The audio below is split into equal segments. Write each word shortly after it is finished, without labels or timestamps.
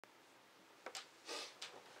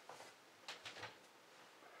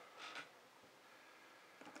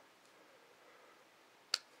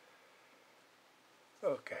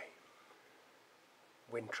Okay.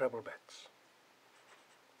 Win treble bets.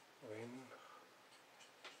 Win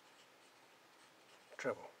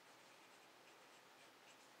treble.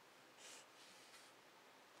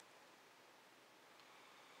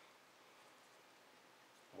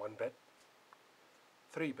 One bet,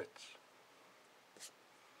 3 bets.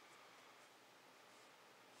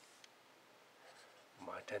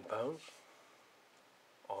 My £10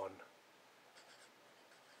 on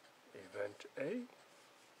event A,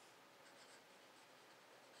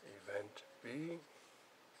 event B,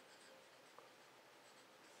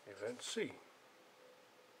 event C.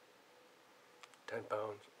 £10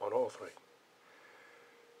 on all 3.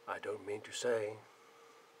 I don't mean to say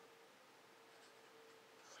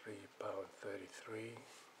 £3.33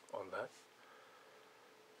 on that,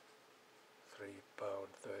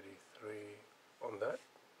 £3.33 on that,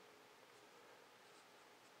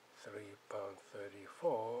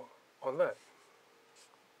 £3.34 on that.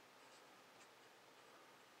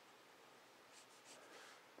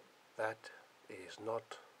 That is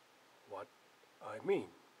not what I mean.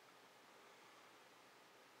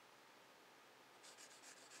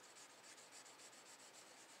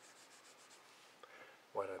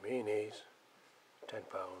 What I mean is £10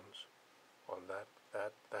 on that.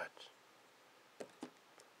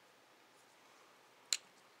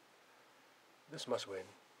 This must win.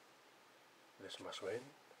 This must win.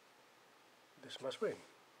 This must win.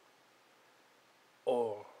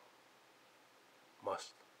 All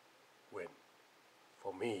must win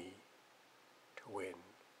for me to win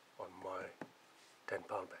on my £10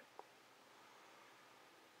 bet.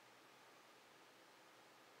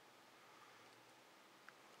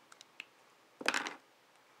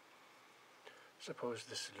 Suppose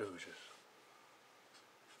this loses.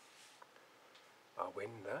 I win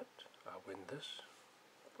that, I win this,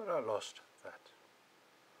 but I lost that.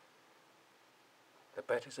 The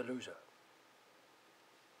bet is a loser.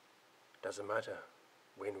 Doesn't matter,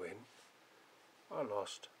 win-win. I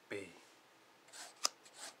lost B.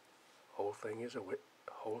 Whole thing is a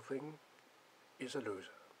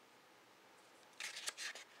loser.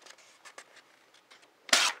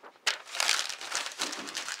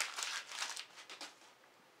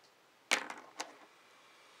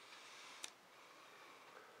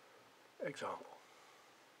 Example.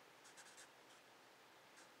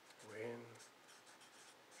 Win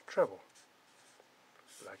treble.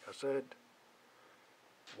 Like I said,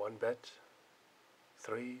 1 bet,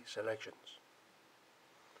 3 selections.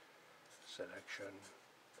 Selection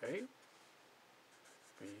A,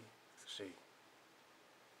 B, C.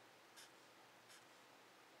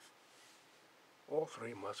 All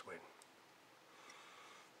 3 must win.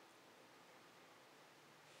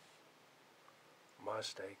 My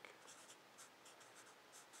stake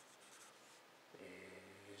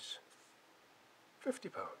is £50.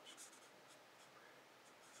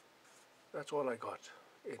 That's all I got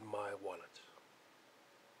in my wallet.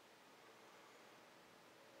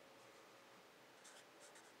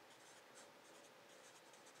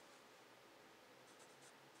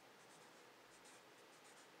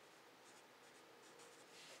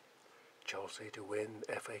 Chelsea to win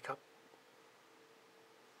FA Cup.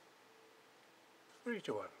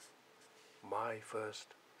 3-1. My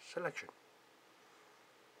first selection.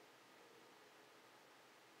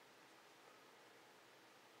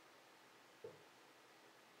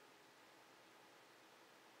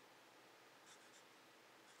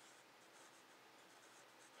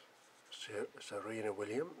 Serena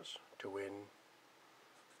Williams to win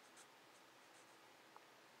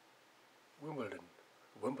Wimbledon.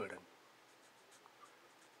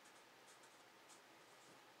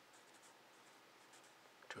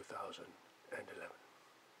 2011.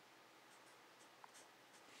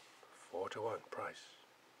 4-1 price.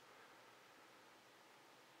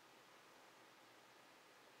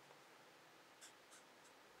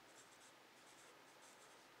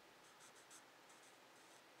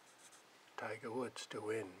 Tiger Woods to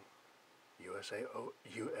win USA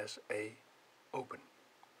Open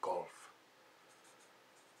Golf.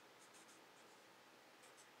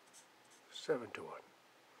 7-1.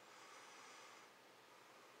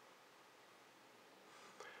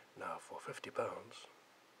 Now for £50,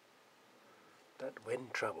 that win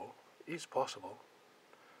treble is possible,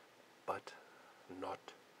 but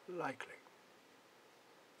not likely.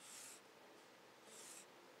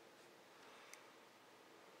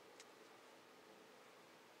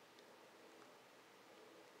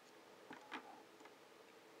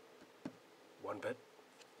 One bet,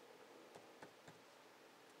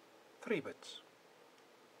 3 bets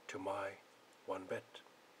to my 1 bet.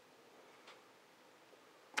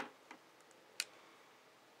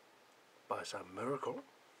 by some miracle,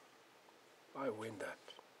 I win that.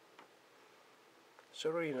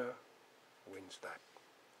 Serena wins that.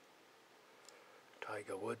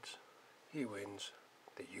 Tiger Woods, he wins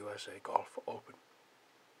the USA Golf Open.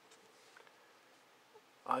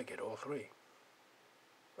 I get all three.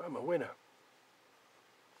 I'm a winner.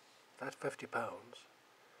 That £50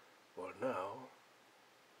 will now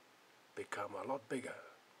become a lot bigger.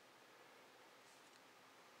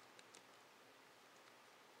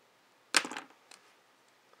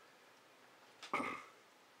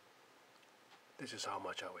 This is how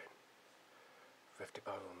much I win.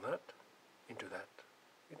 £50 on that, into that,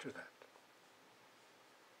 into that.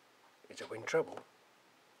 It's a win treble.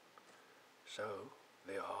 So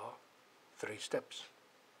there are 3 steps.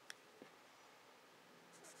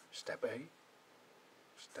 Step A,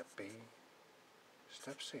 step B,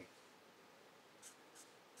 step C.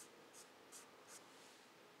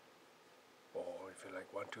 Or if you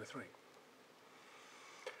like 1, 2, 3.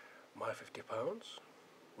 My £50,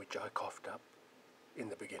 which I coughed up in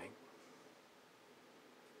the beginning,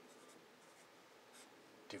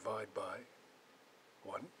 divide by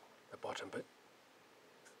 1, the bottom bit,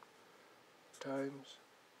 times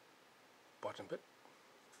bottom bit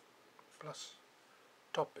plus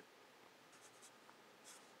top bit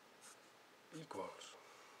equals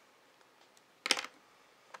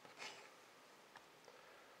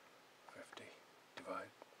 50 divide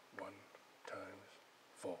 1 times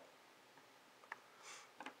 4.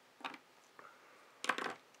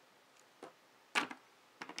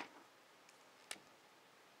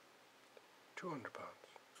 £200.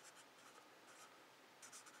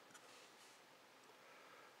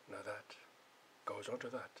 Now that goes onto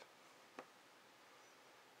that.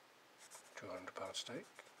 £200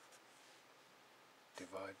 stake,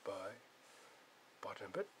 divide by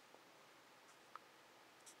bottom bit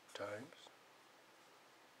times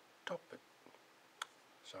top bit.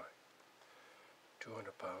 Sorry,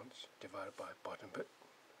 £200 divided by bottom bit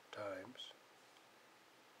times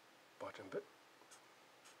bottom bit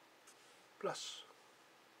plus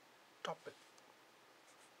top bit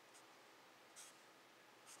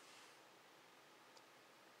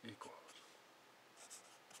equals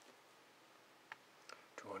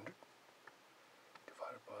 200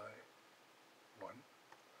 divided by 1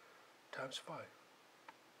 times 5.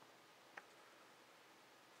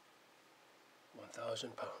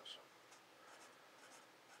 £1,000.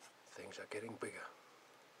 Things are getting bigger.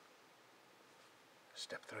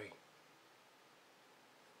 Step 3.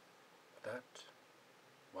 That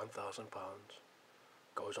 £1,000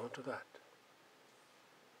 goes on to that,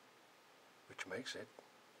 which makes it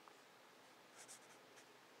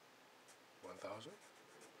 1,000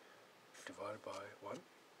 divided by 1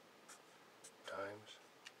 times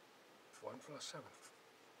 1 plus 7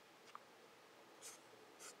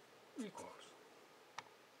 equals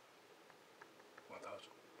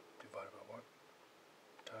 1,000 divided by 1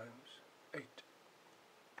 times 8.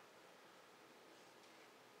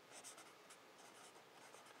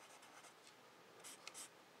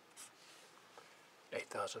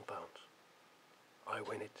 £8,000. I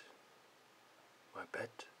win it. My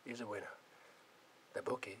bet is a winner. The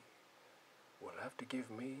bookie will have to give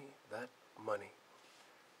me that money.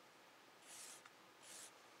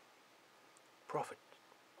 Profit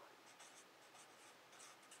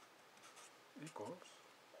equals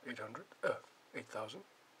 8,000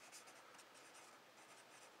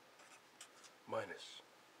 minus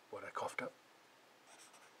what I coughed up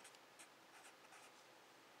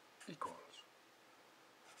equals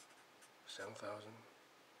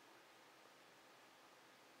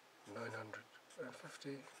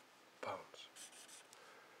 7,950 pounds.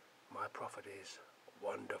 My profit is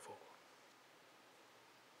wonderful.